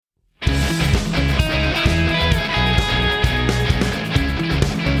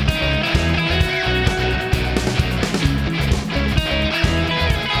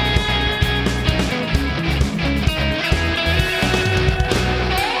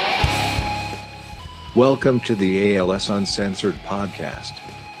Welcome to the ALS Uncensored podcast.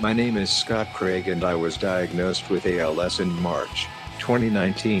 My name is Scott Craig and I was diagnosed with ALS in March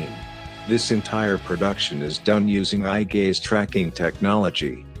 2019. This entire production is done using eye gaze tracking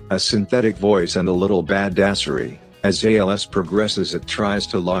technology, a synthetic voice and a little badassery. As ALS progresses, it tries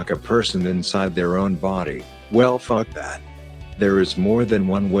to lock a person inside their own body. Well, fuck that. There is more than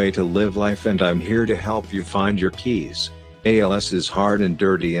one way to live life and I'm here to help you find your keys. ALS is hard and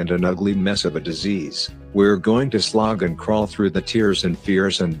dirty and an ugly mess of a disease. We're going to slog and crawl through the tears and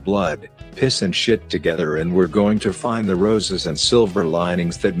fears and blood, piss and shit together, and we're going to find the roses and silver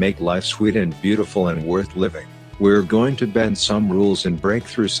linings that make life sweet and beautiful and worth living. We're going to bend some rules and break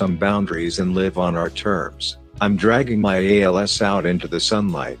through some boundaries and live on our terms. I'm dragging my ALS out into the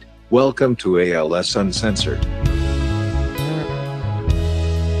sunlight. Welcome to ALS Uncensored.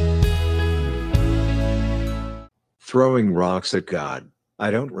 Throwing rocks at God. I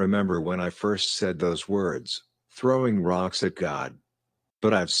don't remember when I first said those words, throwing rocks at God.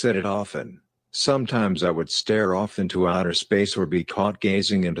 But I've said it often. Sometimes I would stare off into outer space or be caught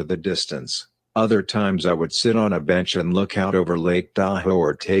gazing into the distance. Other times I would sit on a bench and look out over Lake Tahoe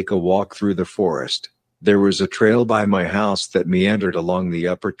or take a walk through the forest. There was a trail by my house that meandered along the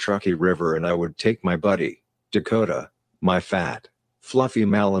upper Truckee River and I would take my buddy, Dakota, my fat, fluffy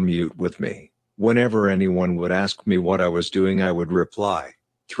Malamute with me. Whenever anyone would ask me what I was doing, I would reply,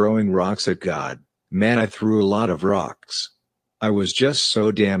 throwing rocks at God. Man, I threw a lot of rocks. I was just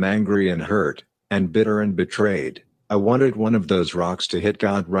so damn angry and hurt, and bitter and betrayed. I wanted one of those rocks to hit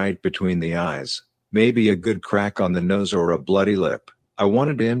God right between the eyes, maybe a good crack on the nose or a bloody lip. I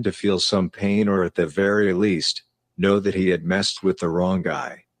wanted him to feel some pain or at the very least, know that he had messed with the wrong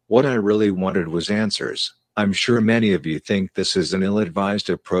guy. What I really wanted was answers. I'm sure many of you think this is an ill-advised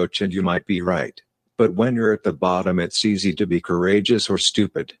approach and you might be right. But when you're at the bottom, it's easy to be courageous or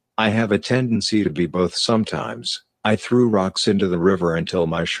stupid. I have a tendency to be both sometimes. I threw rocks into the river until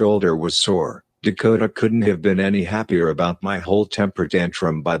my shoulder was sore. Dakota couldn't have been any happier about my whole temper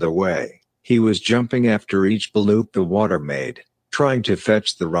tantrum, by the way. He was jumping after each bloop the water made, trying to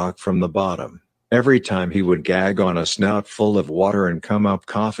fetch the rock from the bottom. Every time he would gag on a snout full of water and come up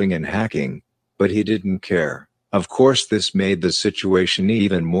coughing and hacking. But he didn't care. Of course, this made the situation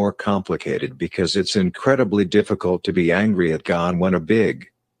even more complicated because it's incredibly difficult to be angry at God when a big,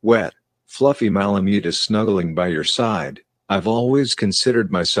 wet, fluffy Malamute is snuggling by your side. I've always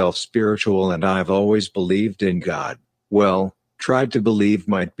considered myself spiritual and I've always believed in God. Well, tried to believe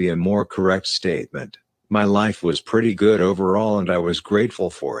might be a more correct statement. My life was pretty good overall and I was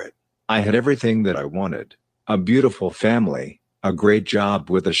grateful for it. I had everything that I wanted. A beautiful family, a great job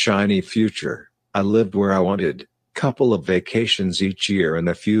with a shiny future. I lived where I wanted, couple of vacations each year and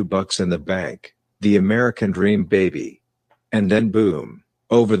a few bucks in the bank. The American dream, baby. And then boom.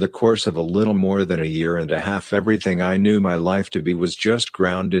 Over the course of a little more than a year and a half, everything I knew my life to be was just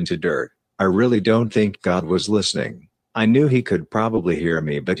ground into dirt. I really don't think God was listening. I knew he could probably hear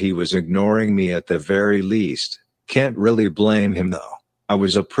me, but he was ignoring me at the very least. Can't really blame him though. I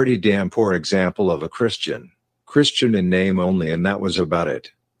was a pretty damn poor example of a Christian. Christian in name only, and that was about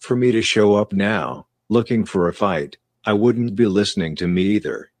it. For me to show up now, looking for a fight, I wouldn't be listening to me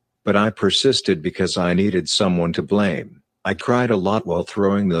either. But I persisted because I needed someone to blame. I cried a lot while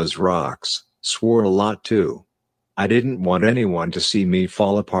throwing those rocks, swore a lot too. I didn't want anyone to see me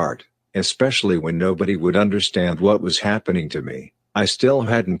fall apart, especially when nobody would understand what was happening to me. I still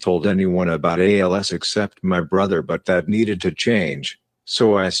hadn't told anyone about ALS except my brother, but that needed to change,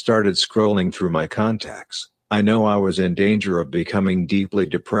 so I started scrolling through my contacts. I know I was in danger of becoming deeply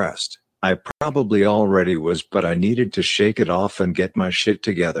depressed. I probably already was, but I needed to shake it off and get my shit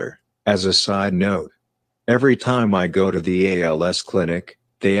together. As a side note, every time I go to the ALS clinic,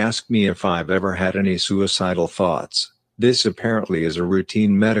 they ask me if I've ever had any suicidal thoughts. This apparently is a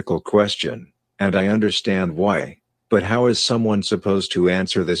routine medical question, and I understand why. But how is someone supposed to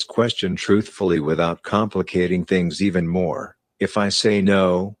answer this question truthfully without complicating things even more? If I say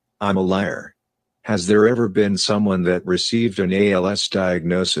no, I'm a liar. Has there ever been someone that received an ALS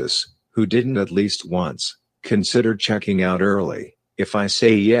diagnosis, who didn't at least once consider checking out early? If I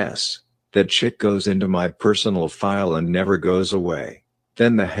say yes, that shit goes into my personal file and never goes away.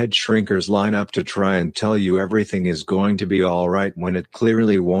 Then the head shrinkers line up to try and tell you everything is going to be alright when it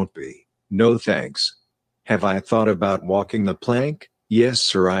clearly won't be. No thanks. Have I thought about walking the plank? Yes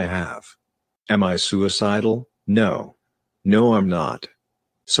sir, I have. Am I suicidal? No. No, I'm not.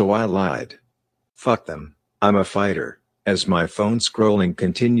 So I lied. Fuck them. I'm a fighter. As my phone scrolling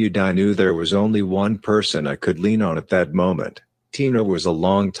continued, I knew there was only one person I could lean on at that moment. Tina was a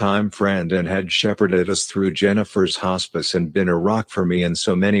longtime friend and had shepherded us through Jennifer's hospice and been a rock for me in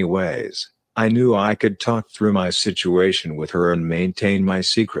so many ways. I knew I could talk through my situation with her and maintain my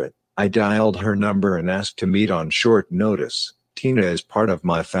secret. I dialed her number and asked to meet on short notice. Tina is part of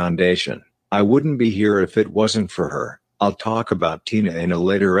my foundation. I wouldn't be here if it wasn't for her. I'll talk about Tina in a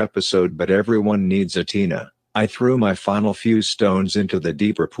later episode, but everyone needs a Tina. I threw my final few stones into the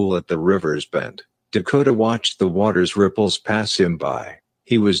deeper pool at the river's bend. Dakota watched the water's ripples pass him by.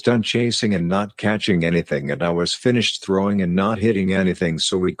 He was done chasing and not catching anything, and I was finished throwing and not hitting anything,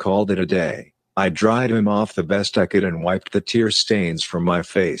 so we called it a day. I dried him off the best I could and wiped the tear stains from my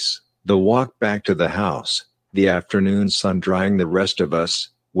face. The walk back to the house, the afternoon sun drying the rest of us,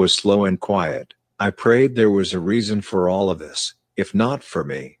 was slow and quiet. I prayed there was a reason for all of this, if not for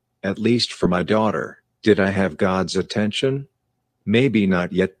me, at least for my daughter. Did I have God's attention? Maybe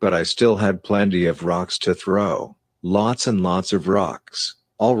not yet, but I still had plenty of rocks to throw. Lots and lots of rocks.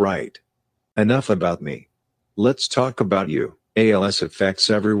 All right. Enough about me. Let's talk about you. ALS affects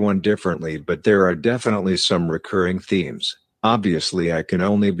everyone differently, but there are definitely some recurring themes. Obviously, I can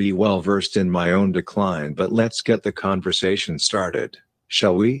only be well versed in my own decline, but let's get the conversation started,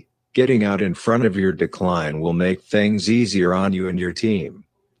 shall we? Getting out in front of your decline will make things easier on you and your team.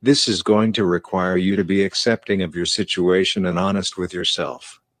 This is going to require you to be accepting of your situation and honest with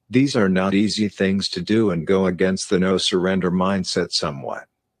yourself. These are not easy things to do and go against the no surrender mindset somewhat.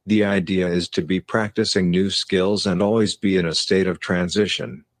 The idea is to be practicing new skills and always be in a state of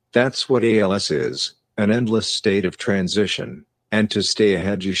transition. That's what ALS is, an endless state of transition. And to stay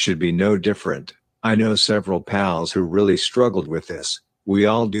ahead, you should be no different. I know several pals who really struggled with this. We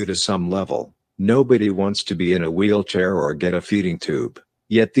all do to some level. Nobody wants to be in a wheelchair or get a feeding tube.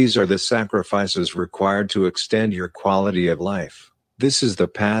 Yet these are the sacrifices required to extend your quality of life. This is the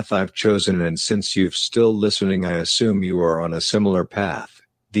path I've chosen, and since you're still listening, I assume you are on a similar path.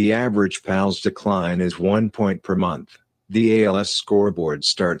 The average PALS decline is 1 point per month. The ALS scoreboard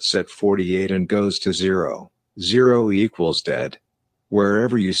starts at 48 and goes to 0. 0 equals dead.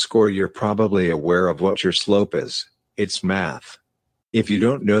 Wherever you score, you're probably aware of what your slope is. It's math. If you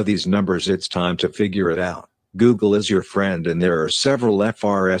don't know these numbers, it's time to figure it out. Google is your friend, and there are several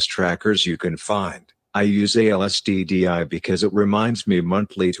FRS trackers you can find. I use ALSDDI because it reminds me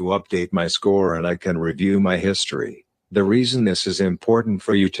monthly to update my score and I can review my history. The reason this is important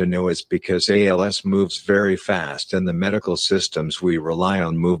for you to know is because ALS moves very fast and the medical systems we rely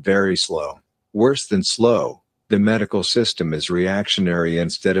on move very slow. Worse than slow, the medical system is reactionary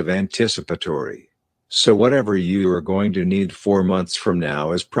instead of anticipatory. So whatever you are going to need 4 months from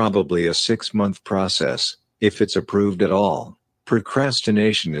now is probably a 6-month process, if it's approved at all.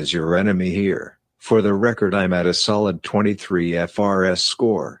 Procrastination is your enemy here. For the record, I'm at a solid 23 FRS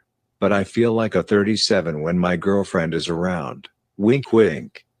score. But I feel like a 37 when my girlfriend is around. Wink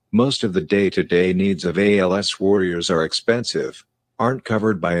wink. Most of the day-to-day needs of ALS warriors are expensive, aren't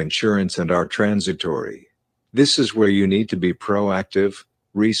covered by insurance, and are transitory. This is where you need to be proactive,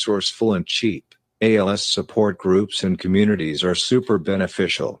 resourceful, and cheap. ALS support groups and communities are super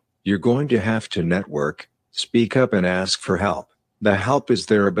beneficial. You're going to have to network, speak up, and ask for help. The help is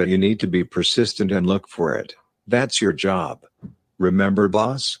there, but you need to be persistent and look for it. That's your job. Remember,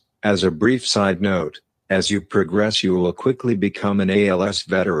 boss? As a brief side note, as you progress, you will quickly become an ALS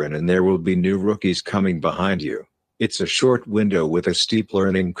veteran, and there will be new rookies coming behind you. It's a short window with a steep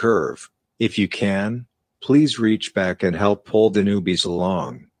learning curve. If you can, please reach back and help pull the newbies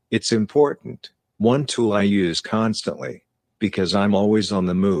along. It's important. One tool I use constantly, because I'm always on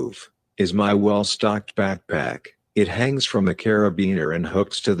the move, is my well-stocked backpack. It hangs from a carabiner and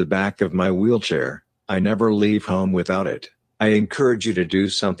hooks to the back of my wheelchair. I never leave home without it. I encourage you to do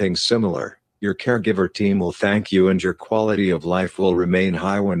something similar. Your caregiver team will thank you, and your quality of life will remain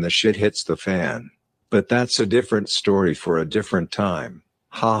high when the shit hits the fan. But that's a different story for a different time.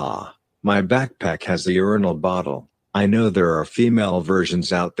 Ha! My backpack has the urinal bottle. I know there are female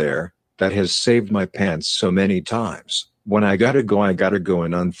versions out there. That has saved my pants so many times. When I gotta go,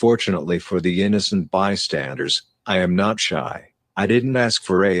 and unfortunately for the innocent bystanders, I am not shy. I didn't ask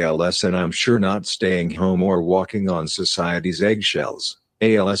for ALS, and I'm sure not staying home or walking on society's eggshells.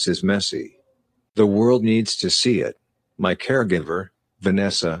 ALS is messy. The world needs to see it. My caregiver,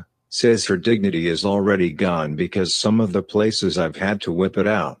 Vanessa, says her dignity is already gone because some of the places I've had to whip it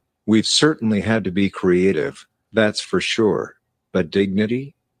out. We've certainly had to be creative, that's for sure. But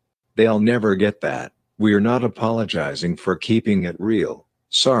dignity? They'll never get that. We're not apologizing for keeping it real.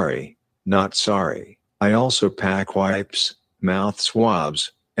 Sorry, not sorry. I also pack wipes, mouth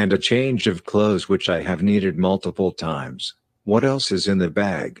swabs, and a change of clothes, which I have needed multiple times. What else is in the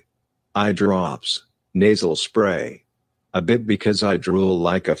bag? Eye drops, nasal spray. A bib because I drool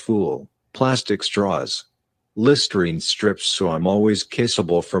like a fool, plastic straws. Listerine strips so I'm always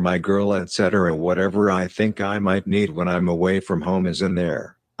kissable for my girl, etc. Whatever I think I might need when I'm away from home is in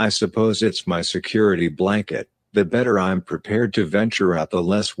there. I suppose it's my security blanket. The better I'm prepared to venture out, the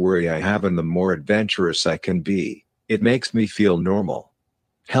less worry I have and the more adventurous I can be. It makes me feel normal.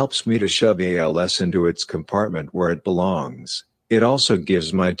 Helps me to shove ALS into its compartment where it belongs. It also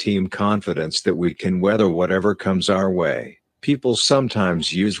gives my team confidence that we can weather whatever comes our way. People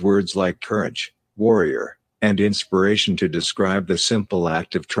sometimes use words like courage, warrior, and inspiration to describe the simple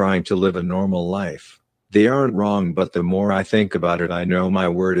act of trying to live a normal life. They aren't wrong, but the more I think about it, I know my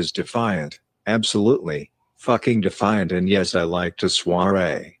word is defiant. Absolutely. Fucking defiant, and yes, I like to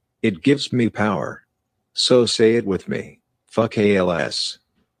soiree. It gives me power. So say it with me. Fuck ALS.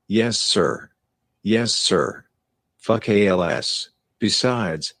 Yes, sir. Yes, sir. Fuck ALS.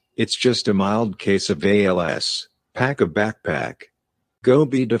 Besides, it's just a mild case of ALS. Pack a backpack. Go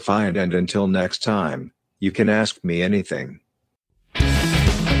be defiant, and until next time, you can ask me anything.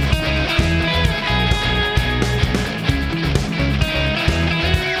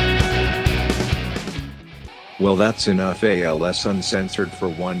 Well, that's enough ALS Uncensored for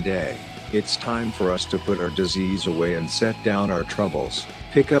one day. It's time for us to put our disease away and set down our troubles.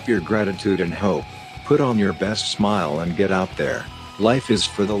 Pick up your gratitude and hope. Put on your best smile and get out there. Life is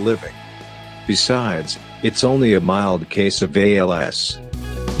for the living. Besides, it's only a mild case of ALS.